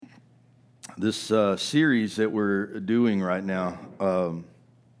This series that we're doing right now,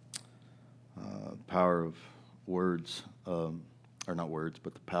 Power of Words, or not words,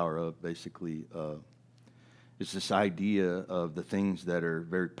 but the power of, basically, is this idea of the things that are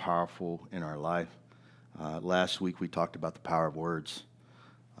very powerful in our life. Last week we talked about the power of words.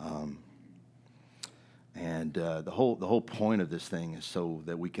 And the whole point of this thing is so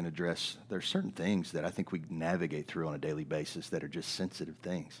that we can address, there's certain things that I think we navigate through on a daily basis that are just sensitive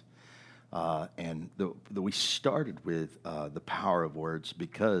things. And we started with the power of words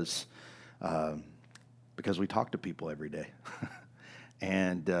because we talk to people every day.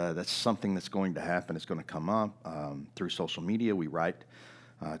 And that's something that's going to happen. It's going to come up through social media. We write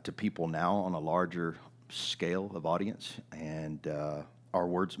to people now on a larger scale of audience, and our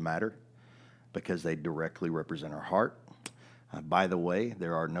words matter because they directly represent our heart. By the way,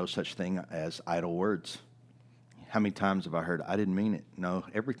 there are no such thing as idle words. How many times have I heard, I didn't mean it? No,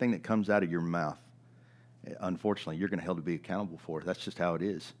 everything that comes out of your mouth, unfortunately, you're going to have to be accountable for. That's just how it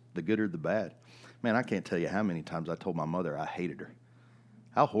is, the good or the bad. Man, I can't tell you how many times I told my mother I hated her.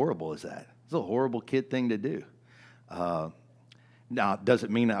 How horrible is that? It's a horrible kid thing to do. Now, does it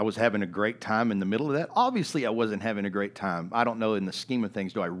mean I was having a great time in the middle of that? Obviously, I wasn't having a great time. I don't know, in the scheme of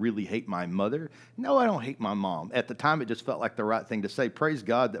things, do I really hate my mother? No, I don't hate my mom. At the time, it just felt like the right thing to say. Praise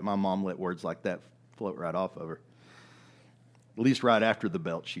God that my mom let words like that float right off of her. At least right after the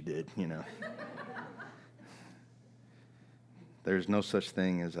belt she did, you know. There's no such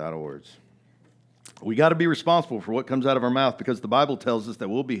thing as idle words. We got to be responsible for what comes out of our mouth because the Bible tells us that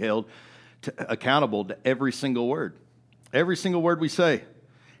we'll be held accountable to every single word. Every single word we say.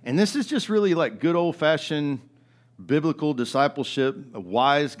 And this is just really like good old-fashioned biblical discipleship, a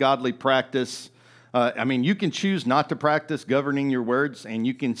wise, godly practice. You can choose not to practice governing your words, and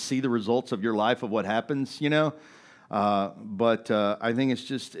you can see the results of your life of what happens, you know. But I think it's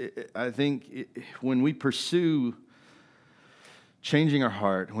just, when we pursue changing our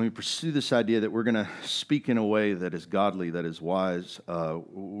heart, when we pursue this idea that we're going to speak in a way that is godly, that is wise,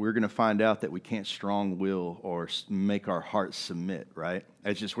 we're going to find out that we can't strong will or make our heart submit, right?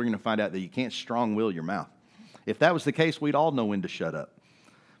 It's just we're going to find out that you can't strong will your mouth. If that was the case, we'd all know when to shut up.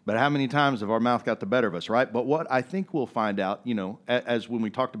 But how many times have our mouth got the better of us, right? But what I think we'll find out, you know, as when we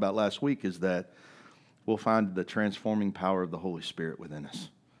talked about last week, is that we'll find the transforming power of the Holy Spirit within us.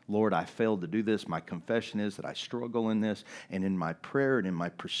 Lord, I failed to do this. My confession is that I struggle in this. And in my prayer and in my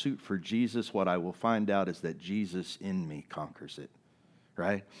pursuit for Jesus, what I will find out is that Jesus in me conquers it,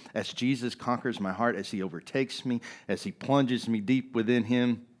 right? As Jesus conquers my heart, as he overtakes me, as he plunges me deep within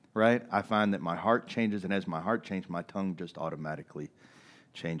him, right? I find that my heart changes, and as my heart changes, my tongue just automatically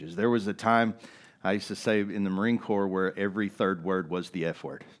changes. There was a time, I used to say in the Marine Corps, where every third word was the F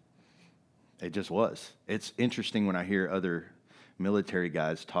word. It just was. It's interesting when I hear other military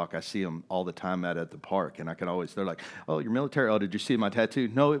guys talk. I see them all the time out at the park, and they're like, oh, you're military? Oh, did you see my tattoo?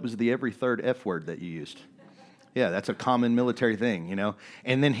 No, it was the every third F word that you used. Yeah, that's a common military thing, you know.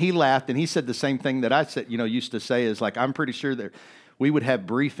 And then he laughed, and he said the same thing that I said, used to say, is like, I'm pretty sure that we would have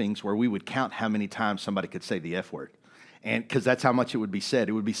briefings where we would count how many times somebody could say the F word. And because that's how much it would be said.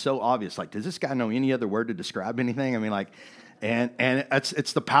 It would be so obvious. Like, does this guy know any other word to describe anything? And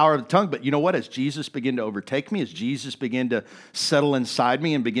it's the power of the tongue. But you know what? As Jesus began to overtake me, as Jesus began to settle inside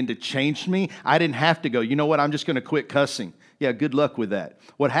me and begin to change me, I didn't have to go, you know what? I'm just going to quit cussing. Yeah, good luck with that.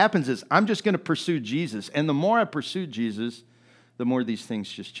 What happens is I'm just going to pursue Jesus. And the more I pursued Jesus, the more these things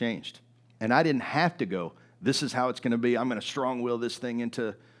just changed. And I didn't have to go, this is how it's going to be. I'm going to strong will this thing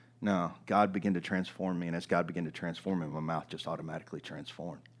into... No, God began to transform me. And as God began to transform me, my mouth just automatically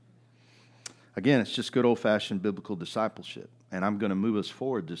transformed. Again, it's just good old-fashioned biblical discipleship. And I'm going to move us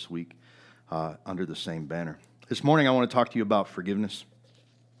forward this week under the same banner. This morning, I want to talk to you about forgiveness.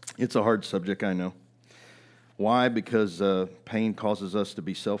 It's a hard subject, I know. Why? Because pain causes us to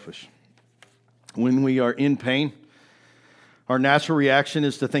be selfish. When we are in pain, our natural reaction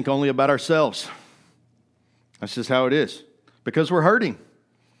is to think only about ourselves. That's just how it is. Because we're hurting.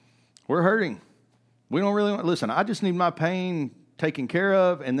 We're hurting. We don't really want... Listen, I just need my pain taken care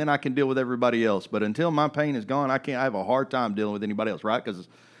of, and then I can deal with everybody else. But until my pain is gone, I have a hard time dealing with anybody else, right? Because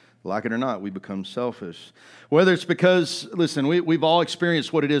like it or not, we become selfish. Whether it's because, listen, we've all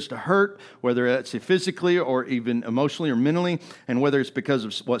experienced what it is to hurt, whether it's physically or even emotionally or mentally, and whether it's because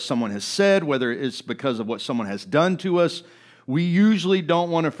of what someone has said, whether it's because of what someone has done to us, we usually don't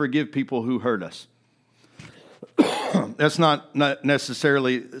want to forgive people who hurt us. That's not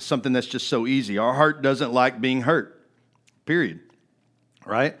necessarily something that's just so easy. Our heart doesn't like being hurt, period.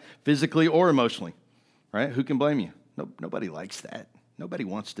 Right? Physically or emotionally, right? Who can blame you? Nobody likes that. Nobody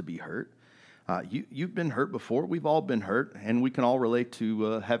wants to be hurt. You've been hurt before. We've all been hurt, and we can all relate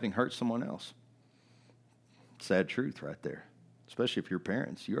to having hurt someone else. Sad truth right there. Especially if you're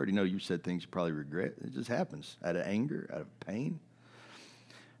parents. You already know you said things you probably regret. It just happens out of anger, out of pain.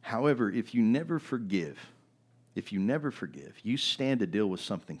 However, if you never forgive, you stand to deal with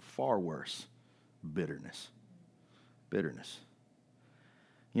something far worse, bitterness. Bitterness.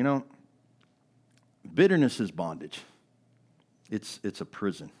 You know, bitterness is bondage. It's a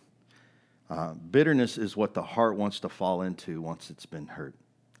prison. Bitterness is what the heart wants to fall into once it's been hurt.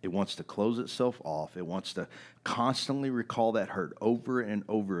 It wants to close itself off. It wants to constantly recall that hurt over and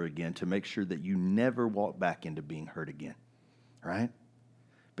over again to make sure that you never walk back into being hurt again, right?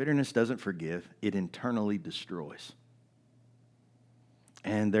 Bitterness doesn't forgive. It internally destroys.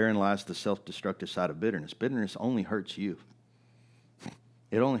 And therein lies the self-destructive side of bitterness. Bitterness only hurts you.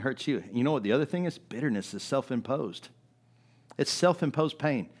 It only hurts you. You know what the other thing is? Bitterness is self-imposed. It's self-imposed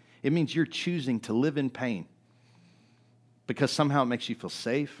pain. It means you're choosing to live in pain because somehow it makes you feel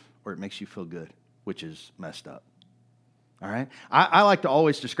safe or it makes you feel good, which is messed up. All right? I like to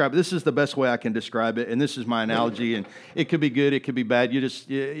always describe it. This is the best way I can describe it, and this is my analogy, and it could be good, it could be bad.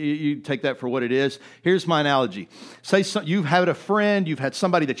 You take that for what it is. Here's my analogy. Say you've had a friend, you've had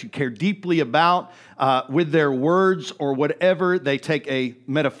somebody that you care deeply about with their words or whatever. They take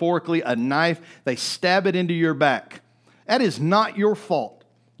metaphorically, a knife, they stab it into your back. That is not your fault.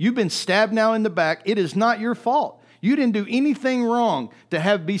 You've been stabbed now in the back. It is not your fault. You didn't do anything wrong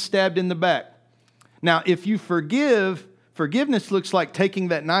to be stabbed in the back. Now, if you forgiveness looks like taking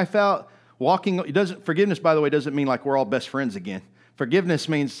that knife out, walking. Forgiveness, by the way, doesn't mean like we're all best friends again. Forgiveness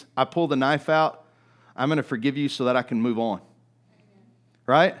means I pull the knife out. I'm going to forgive you so that I can move on.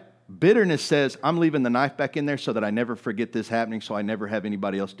 Right? Bitterness says I'm leaving the knife back in there so that I never forget this happening, so I never have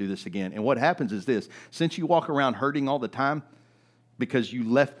anybody else do this again. And what happens is this: since you walk around hurting all the time because you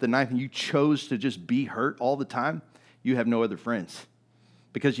left the knife and you chose to just be hurt all the time, you have no other friends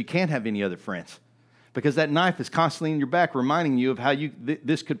because you can't have any other friends. Because that knife is constantly in your back reminding you of how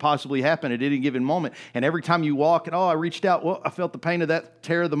this could possibly happen at any given moment. And every time you walk, and I reached out, I felt the pain of that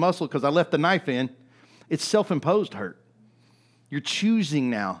tear of the muscle because I left the knife in. It's self-imposed hurt. You're choosing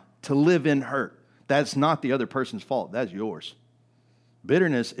now to live in hurt. That's not the other person's fault. That's yours.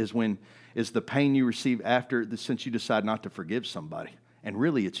 Bitterness is the pain you receive since you decide not to forgive somebody. And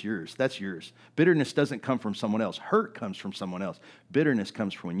really, it's yours. That's yours. Bitterness doesn't come from someone else. Hurt comes from someone else. Bitterness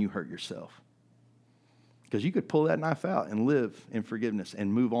comes from when you hurt yourself. Because you could pull that knife out and live in forgiveness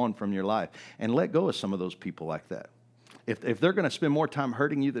and move on from your life and let go of some of those people like that. If they're going to spend more time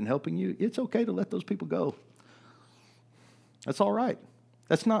hurting you than helping you, it's okay to let those people go. That's all right.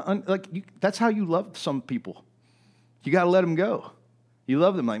 That's not that's how you love some people. You got to let them go. You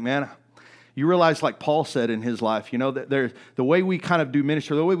love them like, man. You realize, like Paul said in his life, that the way we kind of do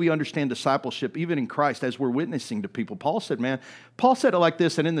ministry, the way we understand discipleship, even in Christ, as we're witnessing to people. Paul said it like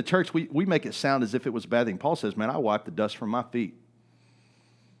this, and in the church, we make it sound as if it was a bad thing. Paul says, man, I wiped the dust from my feet.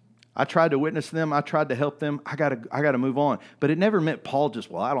 I tried to witness them. I tried to help them. I got to move on. But it never meant Paul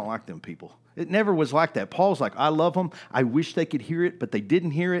just, I don't like them people. It never was like that. Paul's like, I love them. I wish they could hear it, but they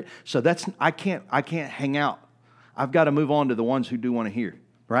didn't hear it. So I can't hang out. I've got to move on to the ones who do want to hear.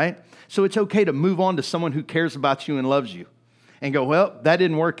 Right? So it's okay to move on to someone who cares about you and loves you and go, well, that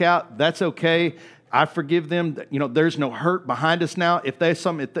didn't work out. That's okay. I forgive them. There's no hurt behind us now.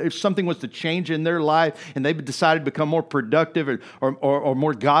 If something was to change in their life and they've decided to become more productive or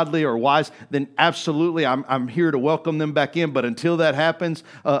more godly or wise, then absolutely I'm here to welcome them back in. But until that happens,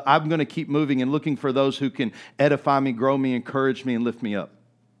 I'm going to keep moving and looking for those who can edify me, grow me, encourage me, and lift me up.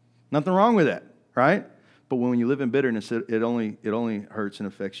 Nothing wrong with that, right? But when you live in bitterness, it only hurts and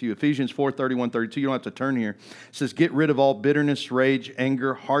affects you. Ephesians 4:31-32, you don't have to turn here. It says, get rid of all bitterness, rage,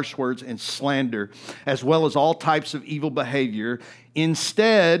 anger, harsh words, and slander, as well as all types of evil behavior.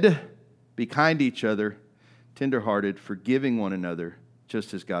 Instead, be kind to each other, tenderhearted, forgiving one another,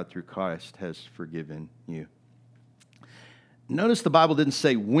 just as God through Christ has forgiven you. Notice the Bible didn't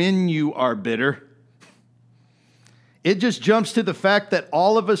say when you are bitter. It just jumps to the fact that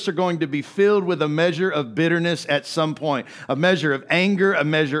all of us are going to be filled with a measure of bitterness at some point, a measure of anger, a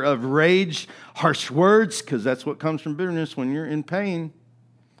measure of rage, harsh words, because that's what comes from bitterness when you're in pain,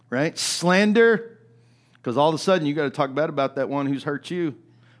 right? Slander, because all of a sudden you got to talk bad about that one who's hurt you.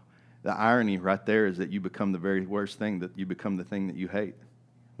 The irony right there is that you become the very worst thing, that you become the thing that you hate.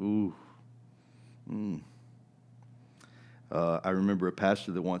 Ooh. I remember a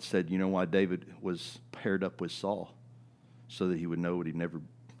pastor that once said, you know why David was paired up with Saul? So that he would know what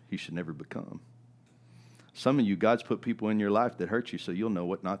he should never become. Some of you, God's put people in your life that hurt you so you'll know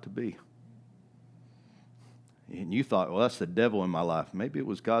what not to be. And you thought, well, that's the devil in my life. Maybe it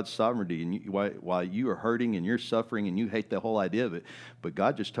was God's sovereignty, and while you are hurting and you're suffering and you hate the whole idea of it, but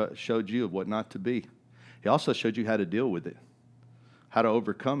God just showed you of what not to be. He also showed you how to deal with it, how to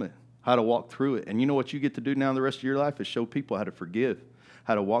overcome it, how to walk through it. And you know what you get to do now the rest of your life is show people how to forgive,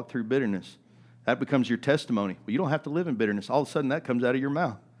 how to walk through bitterness. That becomes your testimony. Well, you don't have to live in bitterness. All of a sudden, that comes out of your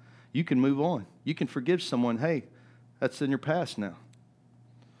mouth. You can move on. You can forgive someone. Hey, that's in your past now.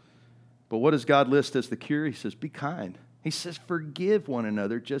 But what does God list as the cure? He says, be kind. He says, forgive one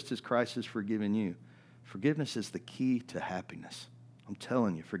another just as Christ has forgiven you. Forgiveness is the key to happiness. I'm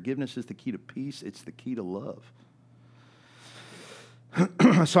telling you, forgiveness is the key to peace. It's the key to love.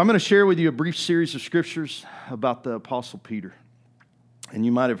 So I'm going to share with you a brief series of scriptures about the Apostle Peter. And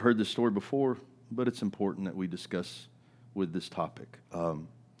you might have heard this story before, but it's important that we discuss with this topic. And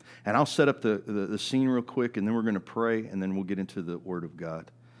I'll set up the scene real quick, and then we're going to pray, and then we'll get into the Word of God.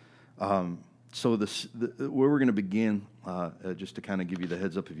 So where we're going to begin, just to kind of give you the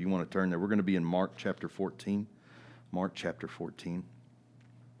heads up if you want to turn there, we're going to be in Mark chapter 14. Mark chapter 14.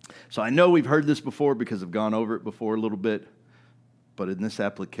 So I know we've heard this before because I've gone over it before a little bit, but in this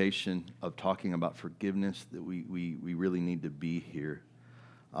application of talking about forgiveness, that we really need to be here.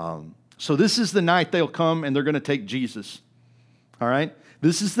 So this is the night they'll come and they're going to take Jesus. All right?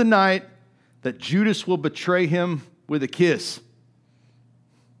 This is the night that Judas will betray him with a kiss.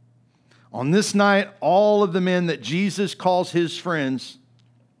 On this night, all of the men that Jesus calls his friends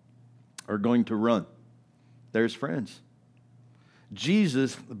are going to run. They're his friends.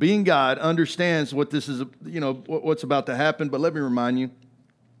 Jesus, being God, understands what this is, what's about to happen. But let me remind you,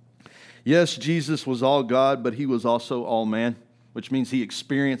 yes, Jesus was all God, but he was also all man, which means he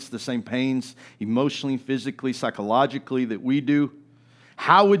experienced the same pains emotionally, physically, psychologically that we do.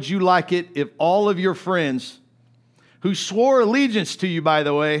 How would you like it if all of your friends, who swore allegiance to you, by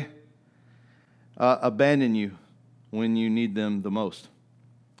the way, abandon you when you need them the most?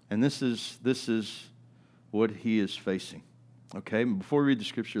 And this is what he is facing. Okay, before we read the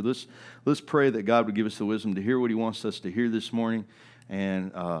scripture, let's pray that God would give us the wisdom to hear what he wants us to hear this morning.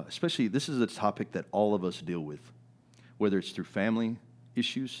 And especially, this is a topic that all of us deal with, whether it's through family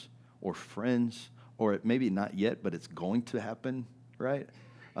issues or friends, or maybe not yet, but it's going to happen, right?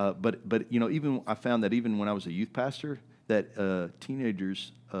 But even I found that even when I was a youth pastor, that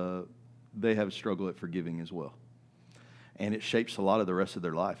teenagers, they have a struggle at forgiving as well. And it shapes a lot of the rest of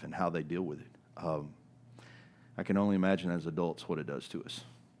their life and how they deal with it. I can only imagine as adults what it does to us.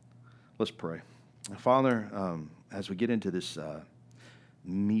 Let's pray. Father, as we get into this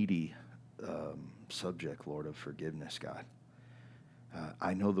meaty subject, Lord, of forgiveness, God,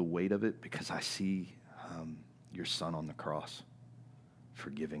 I know the weight of it because I see your Son on the cross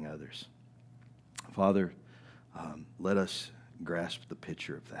forgiving others. Father, let us grasp the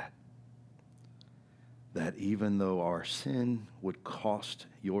picture of that. That even though our sin would cost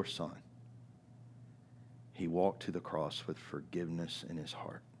your Son, he walked to the cross with forgiveness in his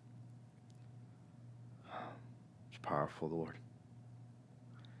heart. It's powerful, Lord.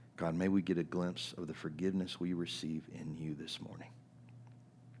 God, may we get a glimpse of the forgiveness we receive in you this morning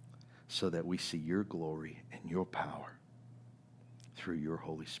so that we see your glory and your power through your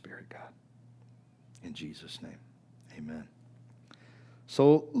Holy Spirit, God. In Jesus' name, amen.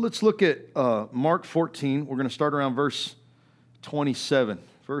 So let's look at Mark 14. We're going to start around verse 27.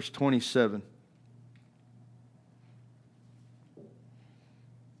 Verse 27.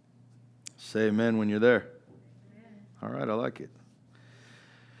 Say amen when you're there. Amen. All right, I like it. It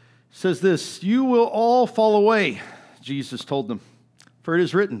says this, you will all fall away, Jesus told them, for it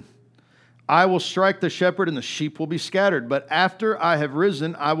is written, I will strike the shepherd and the sheep will be scattered, but after I have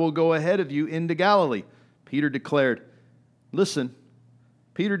risen, I will go ahead of you into Galilee. Peter declared,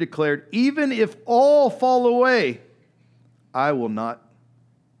 even if all fall away, I will not.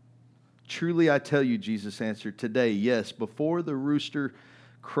 Truly I tell you, Jesus answered, today, yes, before the rooster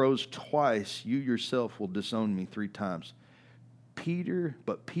crows twice, you yourself will disown me 3 times.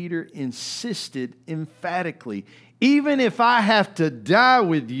 But Peter insisted emphatically, even if I have to die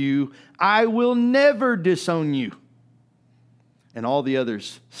with you, I will never disown you. And all the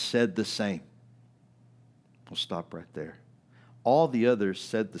others said the same. We'll stop right there. All the others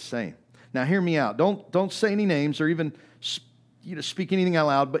said the same. Now hear me out. Don't say any names or even speak anything out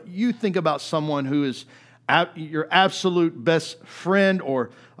loud, but you think about someone who is your absolute best friend, or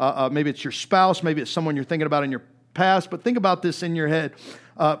maybe it's your spouse, maybe it's someone you're thinking about in your past, but think about this in your head.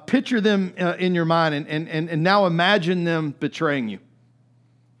 Picture them in your mind, and now imagine them betraying you.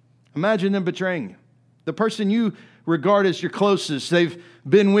 Imagine them betraying you. The person you regard as your closest. They've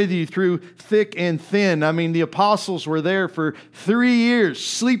been with you through thick and thin. I mean, the apostles were there for 3 years,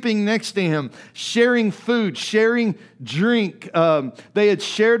 sleeping next to him, sharing food, sharing drink. They had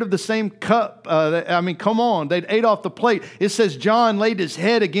shared of the same cup. Come on, they'd ate off the plate. It says John laid his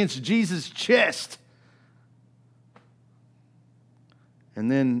head against Jesus' chest. And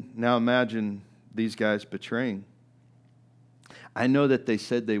then, now imagine these guys betraying. I know that they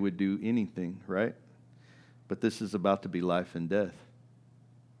said they would do anything, right? But this is about to be life and death.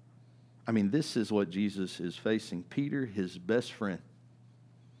 I mean, this is what Jesus is facing. Peter, his best friend,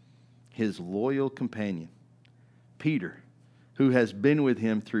 his loyal companion. Peter, who has been with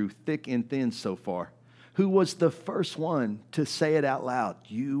him through thick and thin so far, who was the first one to say it out loud.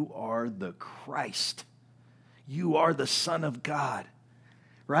 You are the Christ. You are the Son of God.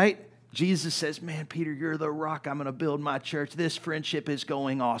 Right? Jesus says, man, Peter, you're the rock. I'm going to build my church. This friendship is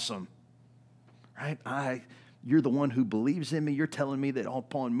going awesome. Right? You're the one who believes in me. You're telling me that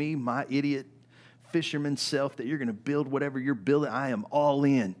upon me, my idiot fisherman self, that you're going to build whatever you're building. I am all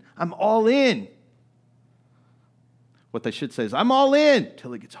in. I'm all in. What they should say is, I'm all in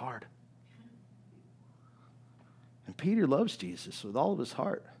till it gets hard. And Peter loves Jesus with all of his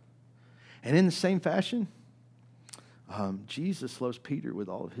heart. And in the same fashion, Jesus loves Peter with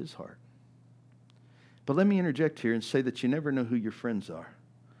all of his heart. But let me interject here and say that you never know who your friends are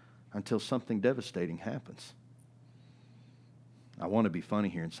until something devastating happens. I want to be funny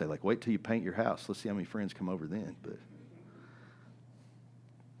here and say, like, wait till you paint your house. Let's see how many friends come over then. But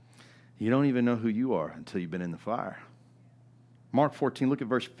you don't even know who you are until you've been in the fire. Mark 14, look at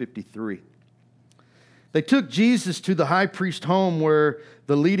verse 53. They took Jesus to the high priest home where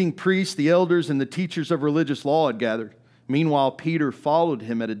the leading priests, the elders, and the teachers of religious law had gathered. Meanwhile, Peter followed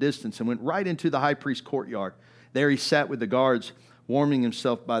him at a distance and went right into the high priest's courtyard. There he sat with the guards, warming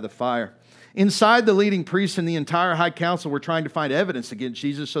himself by the fire. Inside, the leading priests and the entire high council were trying to find evidence against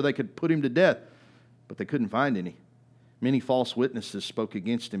Jesus so they could put him to death, but they couldn't find any. Many false witnesses spoke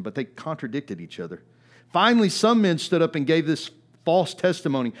against him, but they contradicted each other. Finally, some men stood up and gave this false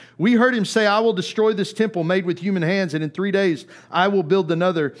testimony. We heard him say, I will destroy this temple made with human hands, and in 3 days I will build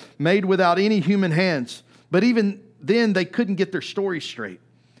another made without any human hands. But even then, they couldn't get their story straight.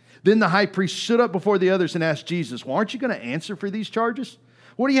 Then the high priest stood up before the others and asked Jesus, well, aren't you going to answer for these charges?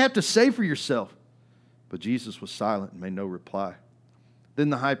 What do you have to say for yourself? But Jesus was silent and made no reply.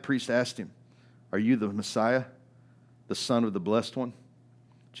 Then the high priest asked him, are you the Messiah, the Son of the Blessed One?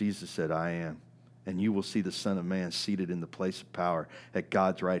 Jesus said, I am. And you will see the Son of Man seated in the place of power at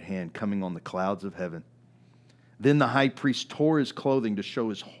God's right hand, coming on the clouds of heaven. Then the high priest tore his clothing to show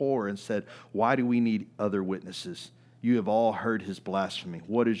his horror and said, why do we need other witnesses? You have all heard his blasphemy.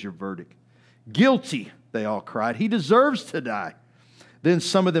 What is your verdict? Guilty, they all cried. He deserves to die. Then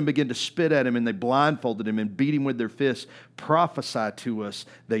some of them began to spit at him, and they blindfolded him and beat him with their fists. Prophesy to us,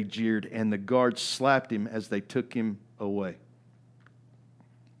 they jeered, and the guards slapped him as they took him away.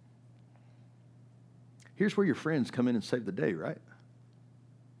 Here's where your friends come in and save the day, right?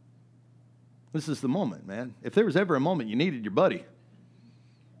 This is the moment, man. If there was ever a moment you needed your buddy,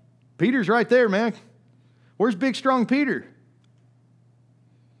 Peter's right there, man. Where's big, strong Peter?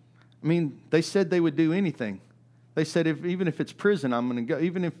 I mean, they said they would do anything. They said, even if it's prison, I'm going to go.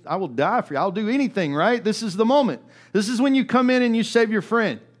 Even if I will die for you, I'll do anything, right? This is the moment. This is when you come in and you save your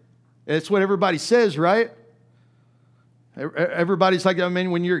friend. It's what everybody says, right? Everybody's like, I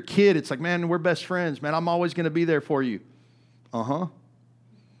mean, when you're a kid, it's like, man, we're best friends. Man, I'm always going to be there for you. Uh-huh.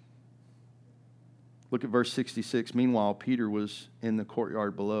 Look at verse 66. Meanwhile, Peter was in the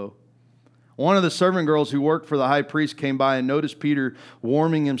courtyard below. One of the servant girls who worked for the high priest came by and noticed Peter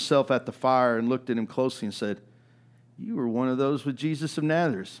warming himself at the fire and looked at him closely and said, you were one of those with Jesus of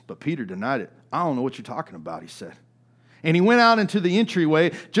Nazareth. But Peter denied it. I don't know what you're talking about, he said. And he went out into the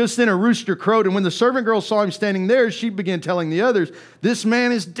entryway. Just then a rooster crowed. And when the servant girl saw him standing there, she began telling the others, this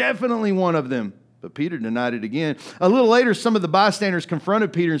man is definitely one of them. But Peter denied it again. A little later, some of the bystanders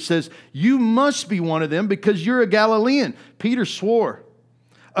confronted Peter and says, you must be one of them because you're a Galilean. Peter swore,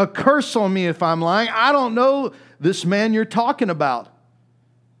 a curse on me if I'm lying. I don't know this man you're talking about.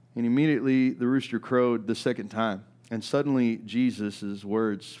 And immediately the rooster crowed the second time. And suddenly Jesus'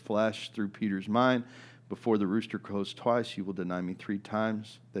 words flashed through Peter's mind. Before the rooster crows twice, you will deny me 3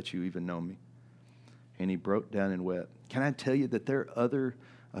 times that you even know me. And he broke down and wept. Can I tell you that there are other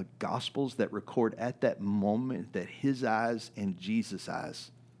Gospels that record at that moment that his eyes and Jesus'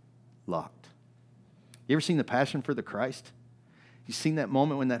 eyes locked? You ever seen The Passion for the Christ? You seen that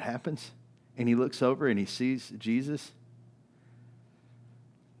moment when that happens? And he looks over and he sees Jesus?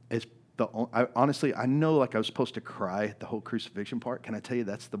 Honestly, I know like I was supposed to cry at the whole crucifixion part. Can I tell you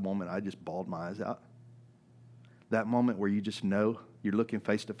that's the moment I just bawled my eyes out? That moment where you just know you're looking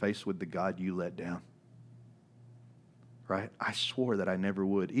face to face with the God you let down. Right? I swore that I never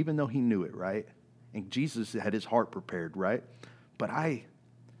would, even though he knew it, right? And Jesus had his heart prepared, right? But you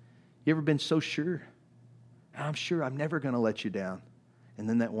ever been so sure? I'm sure I'm never going to let you down. And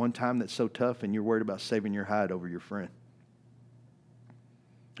then that one time that's so tough and you're worried about saving your hide over your friend.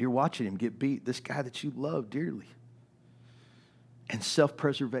 You're watching him get beat, this guy that you love dearly. And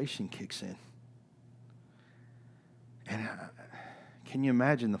self-preservation kicks in. And can you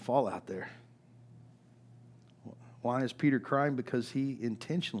imagine the fallout there? Why is Peter crying? Because he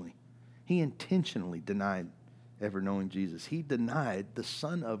intentionally denied ever knowing Jesus. He denied the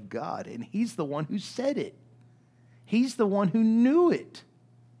Son of God, and he's the one who said it. He's the one who knew it.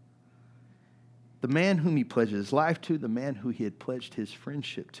 The man whom he pledged his life to, the man who he had pledged his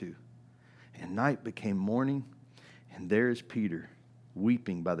friendship to. And night became morning, and there is Peter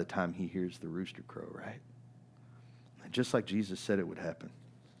weeping by the time he hears the rooster crow, right? Just like Jesus said it would happen.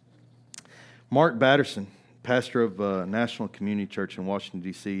 Mark Batterson, pastor of National Community Church in Washington,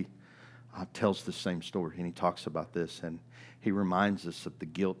 D.C., tells the same story, and he talks about this, and he reminds us of the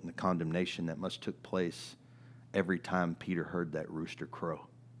guilt and the condemnation that must took place every time Peter heard that rooster crow.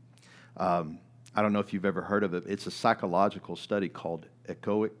 I don't know if you've ever heard of it. It's a psychological study called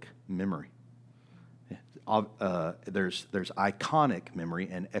echoic memory. There's iconic memory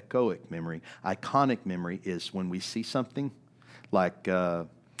and echoic memory. Iconic memory is when we see something like, man,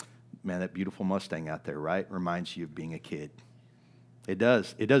 that beautiful Mustang out there, right? Reminds you of being a kid. It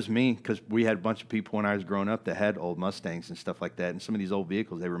does. It does me, because we had a bunch of people when I was growing up that had old Mustangs and stuff like that. And some of these old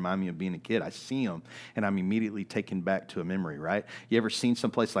vehicles, they remind me of being a kid. I see them, and I'm immediately taken back to a memory, right? You ever seen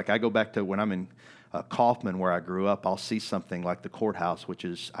someplace, like I go back to when I'm in Kaufman, where I grew up, I'll see something like the courthouse, which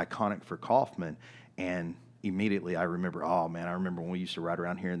is iconic for Kaufman, and immediately I remember, oh man, I remember when we used to ride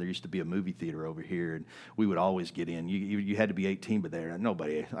around here, and there used to be a movie theater over here, and we would always get in. You had to be 18, but there,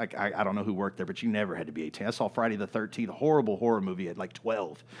 nobody, like I don't know who worked there, but you never had to be 18. I saw Friday the 13th, a horrible horror movie at like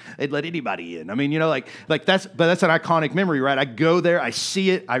 12. They'd let anybody in. I mean, like that's an iconic memory, right? I go there, I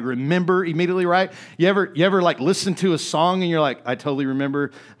see it, I remember immediately, right? You ever like listen to a song and you're like, I totally remember.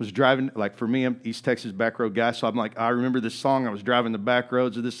 I was driving, like for me, I'm East Texas back road guy, so I'm like, I remember this song. I was driving the back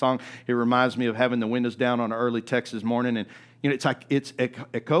roads of this song. It reminds me of having the windows down on an early Texas morning, and it's like it's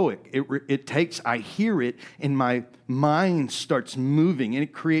echoic. It takes, I hear it, and my mind starts moving, and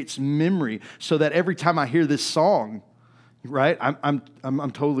it creates memory. So that every time I hear this song, right, I'm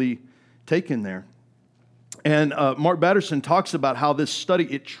totally taken there. And Mark Batterson talks about how this study,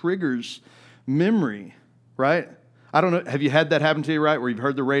 it triggers memory, right? I don't know. Have you had that happen to you, right? Where you've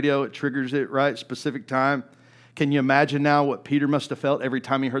heard the radio, it triggers it, right? Specific time. Can you imagine now what Peter must have felt every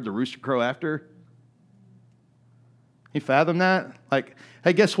time he heard the rooster crow after? You fathom that? Like,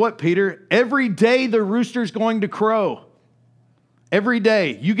 hey, guess what, Peter? Every day the rooster's going to crow. Every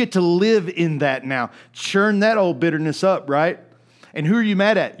day. You get to live in that now. Churn that old bitterness up, right? And who are you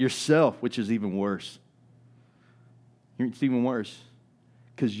mad at? Yourself, which is even worse. It's even worse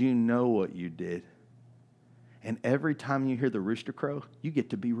because you know what you did. And every time you hear the rooster crow, you get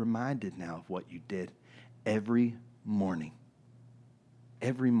to be reminded now of what you did every morning.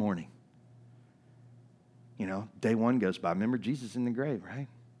 Every morning. Day one goes by. Remember Jesus in the grave, right?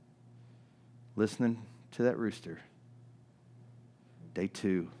 Listening to that rooster. Day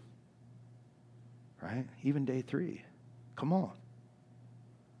two, right? Even day three. Come on.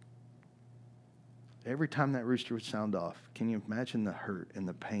 Every time that rooster would sound off, can you imagine the hurt and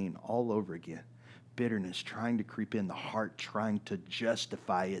the pain all over again? Bitterness trying to creep in, the heart trying to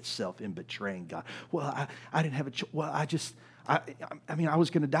justify itself in betraying God. Well, I didn't have a choice. Well, I was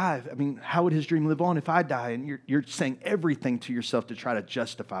going to die. I mean, how would his dream live on if I die? And you're saying everything to yourself to try to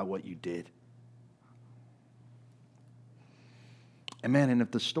justify what you did. And man, and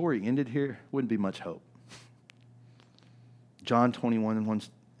if the story ended here, wouldn't be much hope. John 21:1,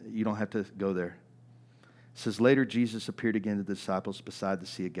 you don't have to go there. It says, later Jesus appeared again to the disciples beside the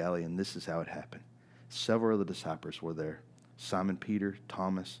Sea of Galilee, and this is how it happened. Several of the disciples were there. Simon Peter,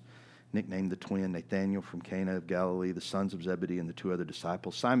 Thomas, nicknamed the twin, Nathanael from Cana of Galilee, the sons of Zebedee, and the two other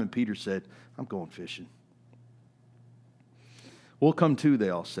disciples. Simon Peter said, I'm going fishing. We'll come too, they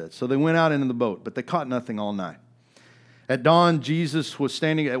all said. So they went out into the boat, but they caught nothing all night. At dawn, Jesus was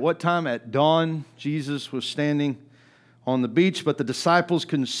standing, at what time? At dawn, Jesus was standing on the beach, but the disciples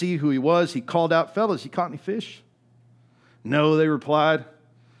couldn't see who he was. He called out, fellas, you caught any fish? No, they replied.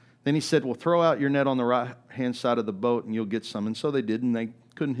 Then he said, well, throw out your net on the right-hand side of the boat and you'll get some. And so they did, and they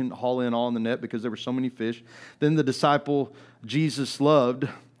couldn't haul in all in the net because there were so many fish. Then the disciple Jesus loved,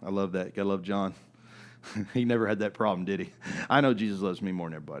 I love that, gotta love John. He never had that problem, did he? I know Jesus loves me more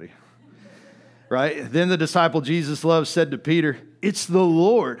than everybody. Right? Then the disciple Jesus loved said to Peter, "It's the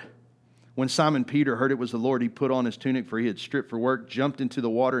Lord." When Simon Peter heard it was the Lord, he put on his tunic, for he had stripped for work, jumped into the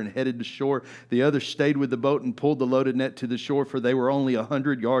water and headed to shore. The others stayed with the boat and pulled the loaded net to the shore, for they were only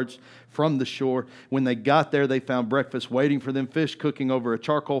 100 yards from the shore. When they got there, they found breakfast waiting for them, fish cooking over a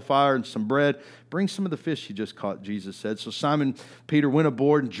charcoal fire and some bread. "Bring some of the fish you just caught," Jesus said. So Simon Peter went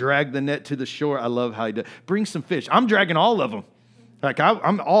aboard and dragged the net to the shore. I love how he did. "Bring some fish." I'm dragging all of them. Like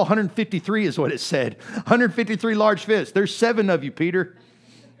I'm all 153 is what it said. 153 large fish. There's 7 of you, Peter.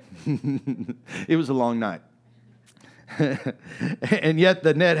 It was a long night. And yet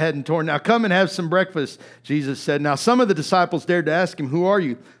the net hadn't torn. "Now come and have some breakfast," Jesus said. Now some of the disciples dared to ask him, "Who are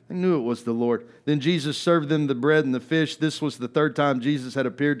you?" They knew it was the Lord. Then Jesus served them the bread and the fish. This was the 3rd time Jesus had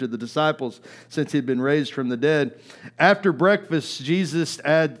appeared to the disciples since he had been raised from the dead. After breakfast, Jesus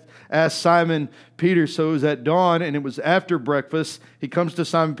asked Simon Peter, so it was at dawn, and it was after breakfast. He comes to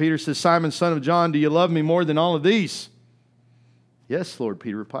Simon Peter, says, "Simon, son of John, do you love me more than all of these?" "Yes, Lord,"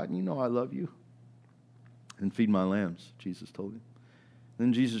 Peter replied, "and you know I love you." "And feed my lambs," Jesus told him.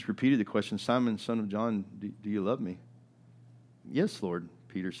 Then Jesus repeated the question, "Simon, son of John, do you love me?" "Yes, Lord,"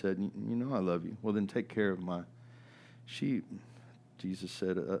 Peter said, "you know I love you." "Well, then take care of my sheep." Jesus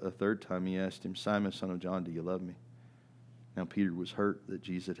said a 3rd time. He asked him, "Simon, son of John, do you love me?" Now Peter was hurt that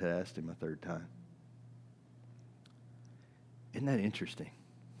Jesus had asked him a 3rd time. Isn't that interesting?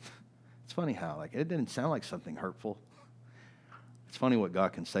 It's funny how, it didn't sound like something hurtful. It's funny what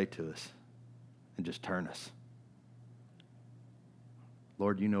God can say to us and just turn us.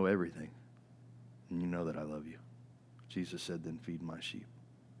 "Lord, you know everything, and you know that I love you." Jesus said, "Then feed my sheep."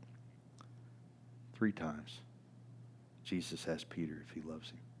 3 times, Jesus asked Peter if he loves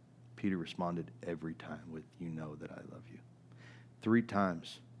him. Peter responded every time with, "You know that I love you." 3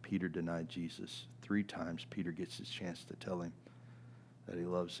 times, Peter denied Jesus. 3 times, Peter gets his chance to tell him that he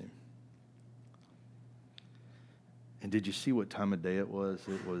loves him. And did you see what time of day it was?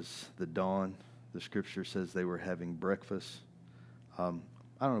 It was the dawn. The scripture says they were having breakfast. I don't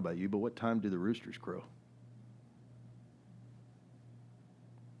know about you, but what time do the roosters crow?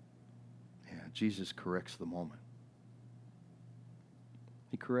 Yeah, Jesus corrects the moment.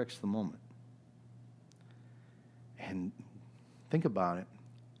 He corrects the moment. And think about it.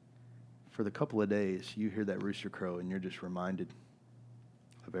 For the couple of days, you hear that rooster crow and you're just reminded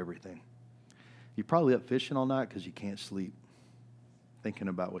of everything. You're probably up fishing all night because you can't sleep, thinking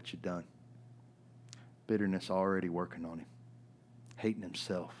about what you've done. Bitterness already working on him. Hating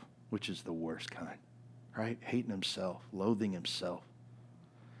himself, which is the worst kind, right? Hating himself, loathing himself.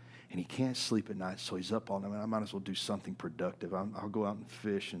 And he can't sleep at night, so he's up all night. I might as well do something productive. I'll go out and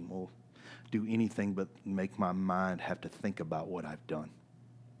fish, and we'll do anything but make my mind have to think about what I've done.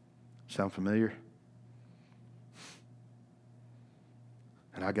 Sound familiar?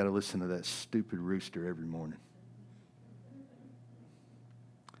 And I got to listen to that stupid rooster every morning.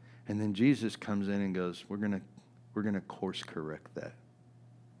 And then Jesus comes in and goes, we're gonna course correct that.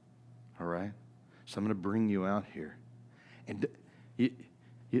 All right? So I'm going to bring you out here. And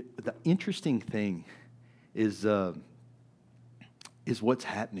the interesting thing is what's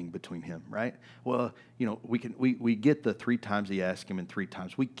happening between him, right? Well, we get the 3 times he asked him and 3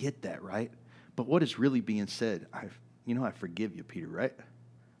 times. We get that, right? But what is really being said? I forgive you, Peter, right?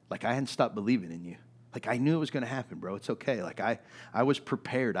 Like I hadn't stopped believing in you. Like I knew it was going to happen, bro. It's okay. Like I was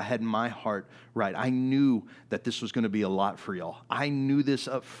prepared. I had my heart right. I knew that this was going to be a lot for y'all. I knew this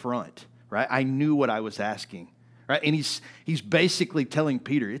up front, right? I knew what I was asking, right? And he's basically telling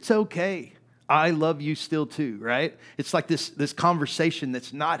Peter, it's okay. I love you still too, right? It's like this conversation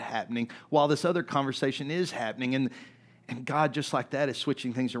that's not happening while this other conversation is happening. And God, just like that, is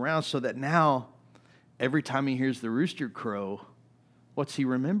switching things around so that now every time he hears the rooster crow, what's he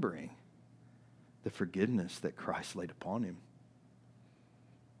remembering? The forgiveness that Christ laid upon him.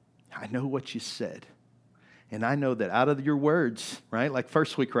 I know what you said. And I know that out of your words, right? Like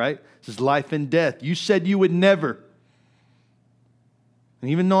first week, right? This is life and death. You said you would never. And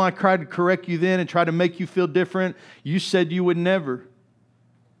even though I tried to correct you then and try to make you feel different, you said you would never.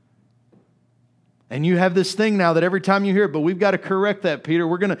 And you have this thing now that every time you hear it, but we've got to correct that, Peter.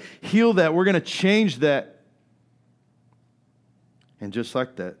 We're going to heal that. We're going to change that. And just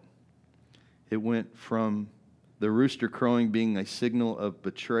like that, it went from the rooster crowing being a signal of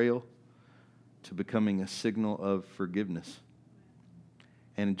betrayal to becoming a signal of forgiveness.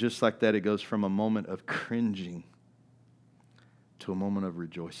 And just like that, it goes from a moment of cringing to a moment of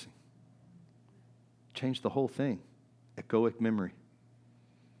rejoicing. Changed the whole thing. Echoic memory.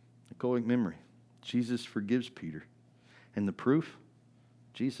 Echoic memory. Jesus forgives Peter. And the proof?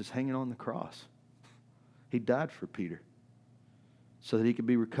 Jesus hanging on the cross. He died for Peter. so that he could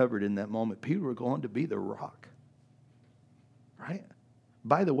be recovered in that moment. Peter was going to be the rock. Right?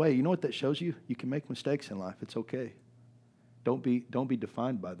 By the way, you know what that shows you? You can make mistakes in life. It's okay. Don't be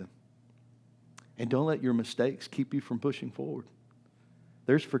defined by them. And don't let your mistakes keep you from pushing forward.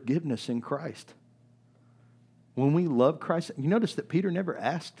 There's forgiveness in Christ. When we love Christ, you notice that Peter never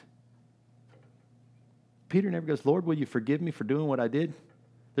asked. Peter never goes, Lord, will you forgive me for doing what I did?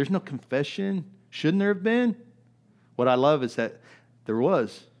 There's no confession. Shouldn't there have been? What I love is that there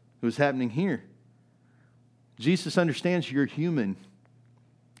was. It was happening here. Jesus understands you're human.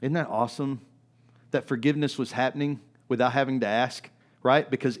 Isn't that awesome? That forgiveness was happening without having to ask, right?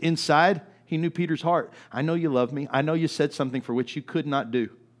 Because inside, he knew Peter's heart. I know you love me. I know you said something for which you could not do.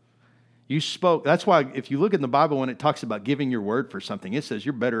 You spoke. That's why if you look in the Bible when it talks about giving your word for something, it says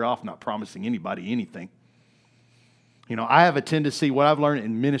you're better off not promising anybody anything. You know, I have a tendency, what I've learned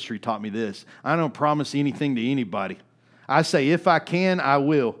in ministry taught me this. I don't promise anything to anybody. I say, if I can, I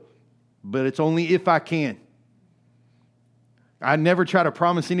will. But it's only if I can. I never try to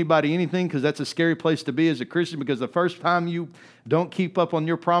promise anybody anything because that's a scary place to be as a Christian, because the first time you don't keep up on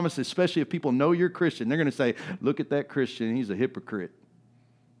your promise, especially if people know you're Christian, they're going to say, look at that Christian, he's a hypocrite.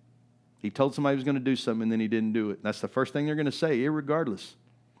 He told somebody he was going to do something and then he didn't do it. That's the first thing they're going to say, irregardless.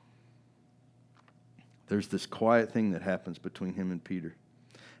 There's this quiet thing that happens between him and Peter.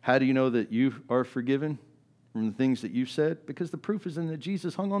 How do you know that you are forgiven from the things that you said? Because the proof is in that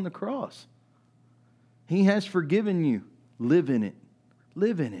Jesus hung on the cross. He has forgiven you. Live in it.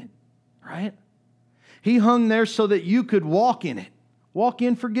 Live in it. Right? He hung there so that you could walk in it. Walk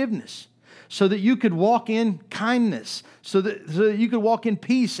in forgiveness. So that you could walk in kindness. So that you could walk in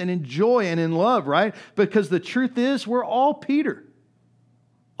peace and in joy and in love, right? Because the truth is, we're all Peter.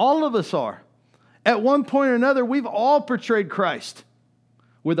 All of us are. At one point or another, we've all portrayed Christ.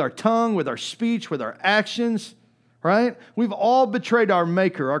 With our tongue, with our speech, with our actions, right? We've all betrayed our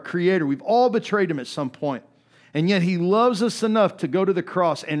Maker, our Creator. We've all betrayed Him at some point. And yet He loves us enough to go to the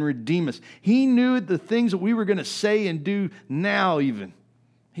cross and redeem us. He knew the things that we were going to say and do now even.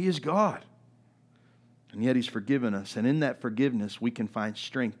 He is God. And yet He's forgiven us. And in that forgiveness, we can find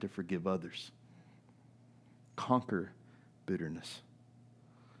strength to forgive others. Conquer bitterness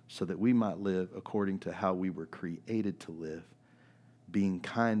so that we might live according to how we were created to live, being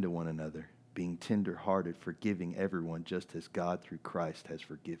kind to one another, being tender-hearted, forgiving everyone just as God through Christ has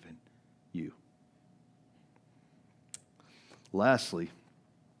forgiven you. Lastly,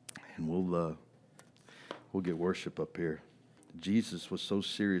 and we'll get worship up here. Jesus was so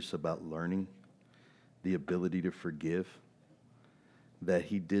serious about learning the ability to forgive that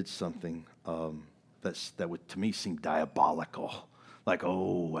He did something that would, to me, seem diabolical. Like,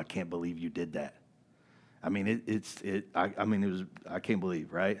 oh, I can't believe you did that. I mean, I can't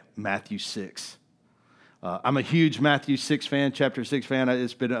believe, right? Matthew 6. I'm a huge Matthew 6 fan, chapter 6 fan.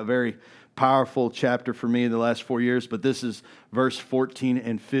 It's been a very powerful chapter for me in the last 4 years, but this is verse 14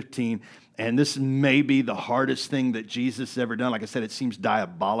 and 15, and this may be the hardest thing that Jesus has ever done. Like I said, it seems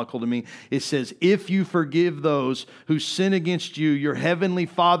diabolical to me. It says, if you forgive those who sin against you, your heavenly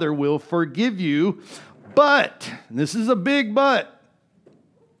Father will forgive you, but, and this is a big but,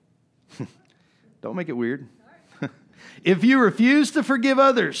 don't make it weird. If you refuse to forgive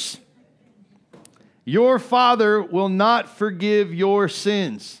others, your Father will not forgive your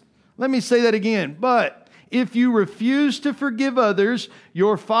sins. Let me say that again. But if you refuse to forgive others,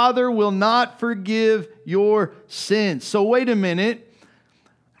 your Father will not forgive your sins. So wait a minute.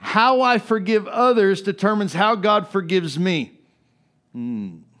 How I forgive others determines how God forgives me.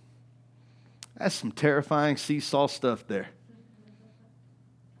 That's some terrifying seesaw stuff there.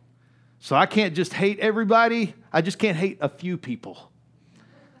 So I can't just hate everybody. I just can't hate a few people.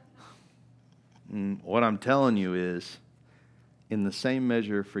 What I'm telling you is, in the same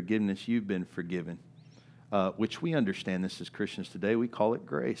measure of forgiveness you've been forgiven, which we understand this as Christians today, we call it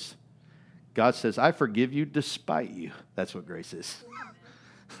grace. God says, I forgive you despite you. That's what grace is.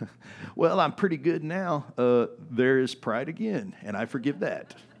 Well, I'm pretty good now. There is pride again, and I forgive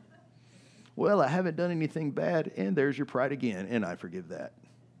that. Well, I haven't done anything bad, and there's your pride again, and I forgive that.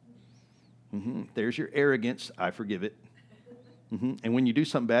 There's your arrogance. I forgive it. And when you do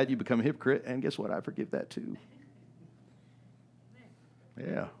something bad, you become a hypocrite, and guess what? I forgive that too.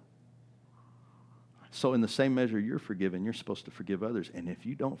 Yeah. So in the same measure you're forgiven, you're supposed to forgive others. And if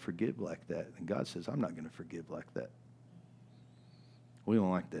you don't forgive like that, then God says, I'm not going to forgive like that. We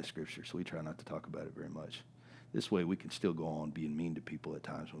don't like that scripture, so we try not to talk about it very much. This way we can still go on being mean to people at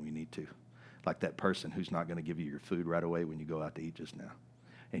times when we need to. Like that person who's not going to give you your food right away when you go out to eat just now.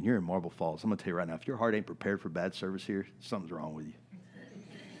 And you're in Marble Falls. I'm going to tell you right now, if your heart ain't prepared for bad service here, something's wrong with you.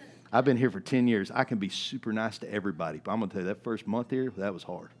 I've been here for 10 years. I can be super nice to everybody. But I'm going to tell you, that first month here, that was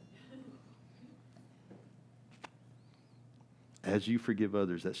hard. As you forgive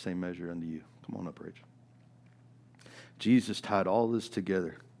others, that same measure unto you. Come on up, Rachel. Jesus tied all this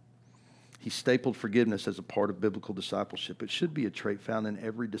together. He stapled forgiveness as a part of biblical discipleship. It should be a trait found in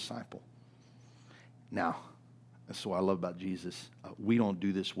every disciple. Now, that's what I love about Jesus. We don't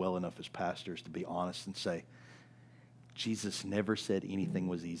do this well enough as pastors to be honest and say, Jesus never said anything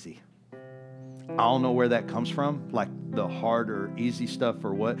was easy. I don't know where that comes from, like the hard or easy stuff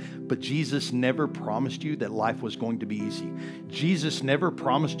or what, but Jesus never promised you that life was going to be easy. Jesus never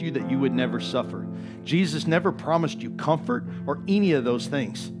promised you that you would never suffer. Jesus never promised you comfort or any of those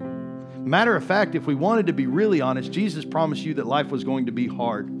things. Matter of fact, if we wanted to be really honest, Jesus promised you that life was going to be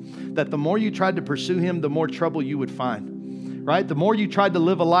hard, that the more you tried to pursue Him, the more trouble you would find, right? The more you tried to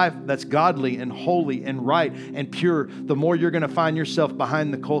live a life that's godly and holy and right and pure, the more you're going to find yourself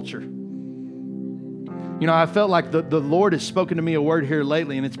behind the culture. You know, I felt like the Lord has spoken to me a word here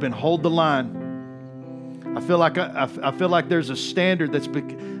lately, and it's been hold the line. I feel like there's a standard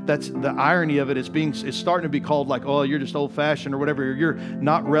that's the irony of it is starting to be called like, oh, you're just old fashioned or whatever. You're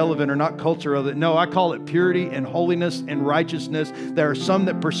not relevant or not culture of it. No, I call it purity and holiness and righteousness. There are some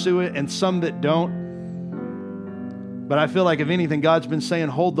that pursue it and some that don't. But I feel like if anything, God's been saying,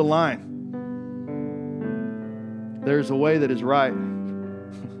 hold the line. There's a way that is right.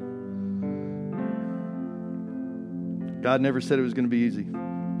 God never said it was going to be easy.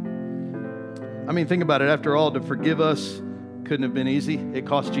 I mean, think about it. After all, to forgive us couldn't have been easy. It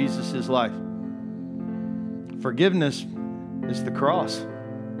cost Jesus His life. Forgiveness is the cross.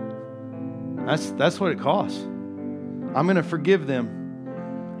 That's what it costs. I'm going to forgive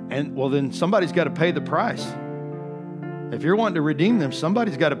them. And, well, then somebody's got to pay the price. If you're wanting to redeem them,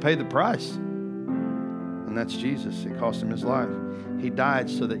 somebody's got to pay the price. And that's Jesus. It cost Him His life. He died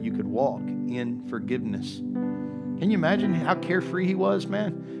so that you could walk in forgiveness. Can you imagine how carefree he was,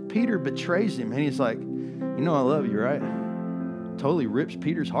 man? Peter betrays him, and he's like, you know I love you, right? Totally rips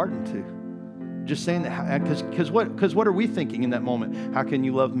Peter's heart in two. Just saying that, because what are we thinking in that moment? How can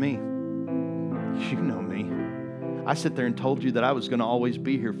you love me? You know me. I sit there and told you that I was going to always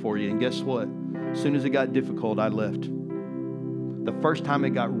be here for you, and guess what? As soon as it got difficult, I left. The first time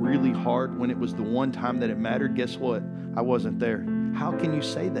it got really hard, when it was the one time that it mattered, guess what? I wasn't there. How can you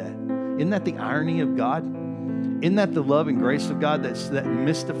say that? Isn't that the irony of God? Isn't that the love and grace of God that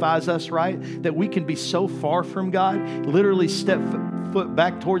mystifies us, right? That we can be so far from God, literally step foot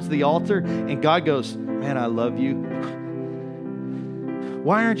back towards the altar, and God goes, man, I love you.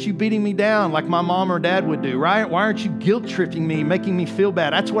 Why aren't you beating me down like my mom or dad would do, right? Why aren't you guilt-tripping me, making me feel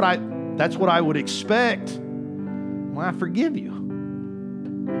bad? That's what I would expect. Well, I forgive you.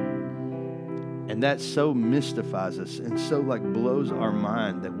 And that so mystifies us and so like blows our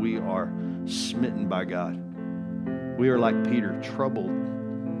mind that we are smitten by God. We are like Peter, troubled.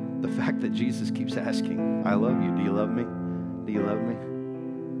 The fact that Jesus keeps asking, I love you. Do you love me? Do you love me?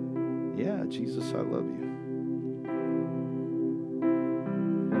 Yeah, Jesus, I love you.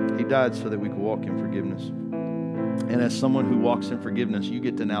 He died so that we could walk in forgiveness. And as someone who walks in forgiveness, you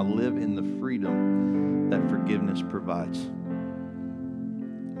get to now live in the freedom that forgiveness provides.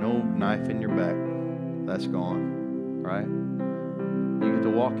 No knife in your back. That's gone, right? You get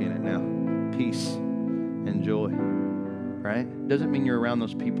to walk in it now. Peace and joy, right? Doesn't mean you're around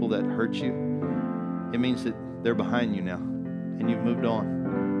those people that hurt you. It means that they're behind you now, and you've moved on,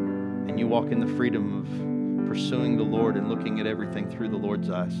 and you walk in the freedom of pursuing the Lord and looking at everything through the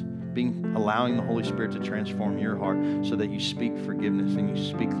Lord's eyes, allowing the Holy Spirit to transform your heart so that you speak forgiveness and you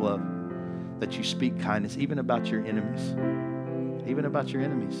speak love, that you speak kindness, even about your enemies. Even about your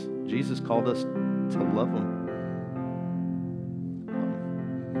enemies. Jesus called us to love them.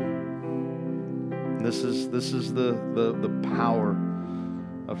 This is the power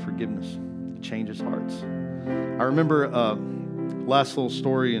of forgiveness. It changes hearts. I remember last little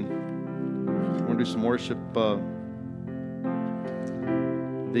story, and we're going to do some worship.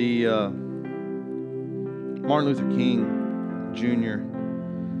 Martin Luther King Jr.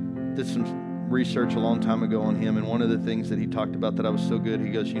 did some research a long time ago on him, and one of the things that he talked about that I was so good, he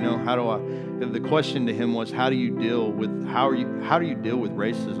goes, the question to him was, how do you deal with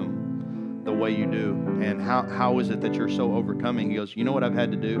racism the way you do, and how is it that you're so overcoming? He goes, you know what I've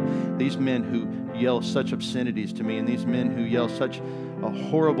had to do? These men who yell such obscenities to me, and these men who yell such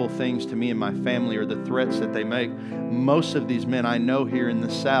horrible things to me and my family, or the threats that they make, most of these men I know here in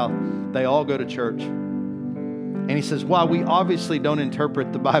the South, they all go to church. And he says, while we obviously don't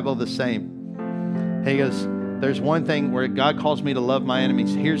interpret the Bible the same, he goes, There's one thing where God calls me to love my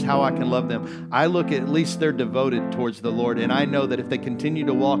enemies. Here's how I can love them. I look at least they're devoted towards the Lord, and I know that if they continue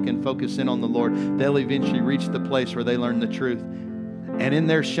to walk and focus in on the Lord, they'll eventually reach the place where they learn the truth. And in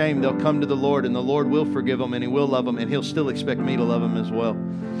their shame, they'll come to the Lord, and the Lord will forgive them, and He will love them, and He'll still expect me to love them as well.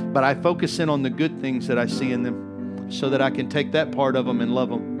 But I focus in on the good things that I see in them so that I can take that part of them and love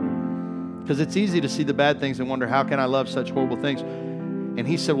them. Because it's easy to see the bad things and wonder, how can I love such horrible things? And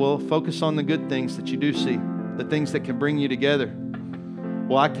He said, well, focus on the good things that you do see, the things that can bring you together.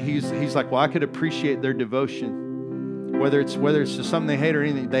 Well, he's like, well, I could appreciate their devotion, whether it's to something they hate or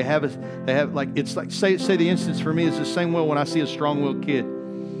anything. They have like, it's like, say the instance for me is the same way when I see a strong-willed kid.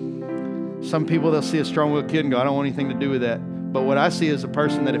 Some people, they'll see a strong-willed kid and go, I don't want anything to do with that. But what I see is a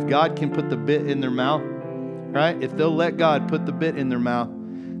person that if God can put the bit in their mouth, right? If they'll let God put the bit in their mouth,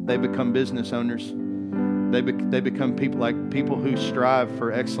 they become business owners. They become people who strive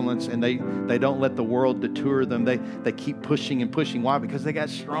for excellence, and they don't let the world deter them. They keep pushing and pushing. Why? Because they got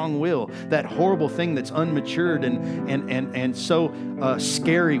strong will. That horrible thing that's unmatured and so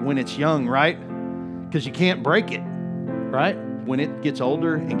scary when it's young, right? Because you can't break it, right? When it gets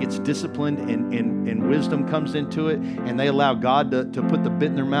older and gets disciplined and wisdom comes into it, and they allow God to put the bit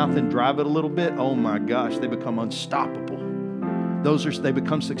in their mouth and drive it a little bit, oh my gosh, they become unstoppable. They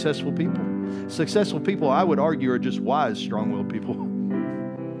become successful people. Successful people, I would argue, are just wise, strong-willed people.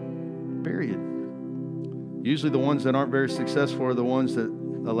 Period. Usually the ones that aren't very successful are the ones that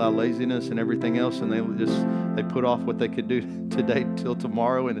allow laziness and everything else, and they put off what they could do today till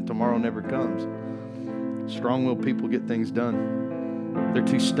tomorrow, and tomorrow never comes. Strong-willed people get things done. They're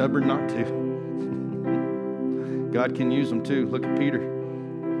too stubborn not to. God can use them too. Look at Peter.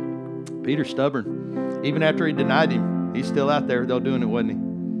 Peter's stubborn. Even after He denied Him, He's still out there, though, doing it, wasn't He?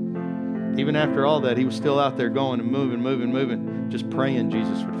 Even after all that, He was still out there going and moving, just praying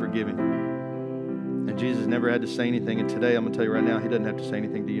Jesus would forgive him. And Jesus never had to say anything. And today, I'm going to tell you right now, He doesn't have to say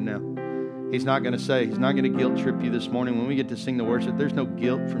anything to you now. He's not going to guilt trip you this morning. When we get to sing the worship, there's no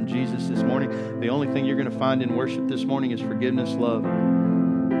guilt from Jesus this morning. The only thing you're going to find in worship this morning is forgiveness, love,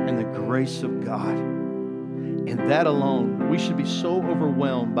 and the grace of God. And that alone, we should be so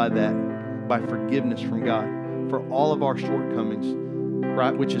overwhelmed by that, by forgiveness from God for all of our shortcomings,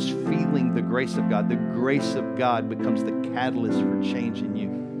 right? Which is feeling the grace of God. The grace of God becomes the catalyst for change in you.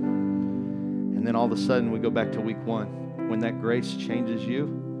 And then all of a sudden we go back to week 1. When that grace changes you,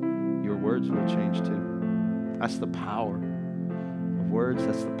 your words will change too. That's the power of words.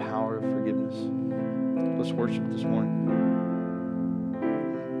 That's the power of forgiveness. Let's worship this morning.